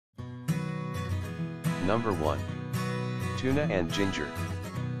Number 1. Tuna and ginger.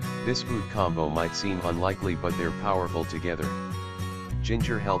 This food combo might seem unlikely, but they're powerful together.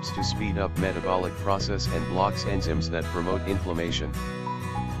 Ginger helps to speed up metabolic process and blocks enzymes that promote inflammation.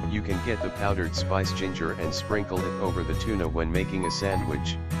 You can get the powdered spice ginger and sprinkle it over the tuna when making a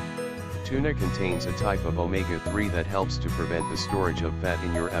sandwich. Tuna contains a type of omega-3 that helps to prevent the storage of fat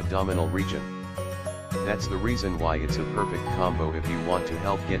in your abdominal region. That's the reason why it's a perfect combo if you want to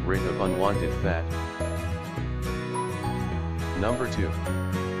help get rid of unwanted fat. Number 2.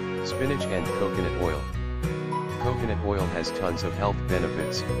 Spinach and coconut oil. Coconut oil has tons of health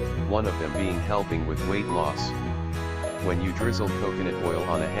benefits, one of them being helping with weight loss. When you drizzle coconut oil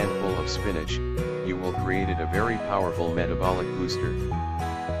on a handful of spinach, you will create a very powerful metabolic booster.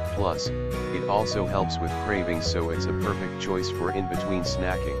 Plus, it also helps with cravings, so it's a perfect choice for in-between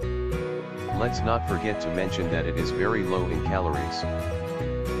snacking. Let's not forget to mention that it is very low in calories.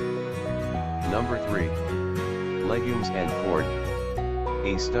 Number 3. Legumes and corn.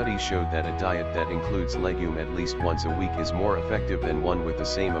 A study showed that a diet that includes legume at least once a week is more effective than one with the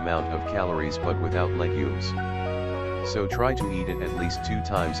same amount of calories but without legumes. So try to eat it at least 2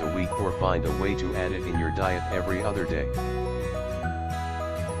 times a week, or find a way to add it in your diet every other day.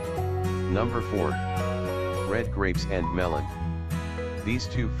 Number 4. Red grapes and melon. These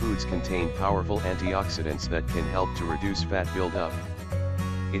two foods contain powerful antioxidants that can help to reduce fat buildup.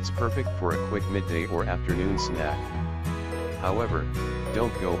 It's perfect for a quick midday or afternoon snack. However,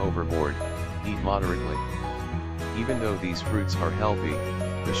 don't go overboard, eat moderately. Even though these fruits are healthy,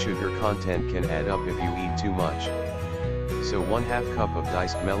 the sugar content can add up if you eat too much. So 1/2 cup of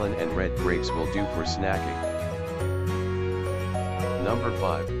diced melon and red grapes will do for snacking. Number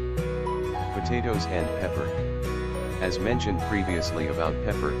 5. Potatoes and pepper. As mentioned previously about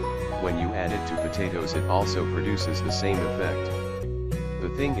pepper, when you add it to potatoes it also produces the same effect. The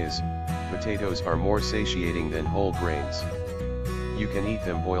thing is, potatoes are more satiating than whole grains. You can eat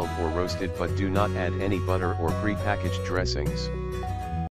them boiled or roasted, but do not add any butter or pre-packaged dressings.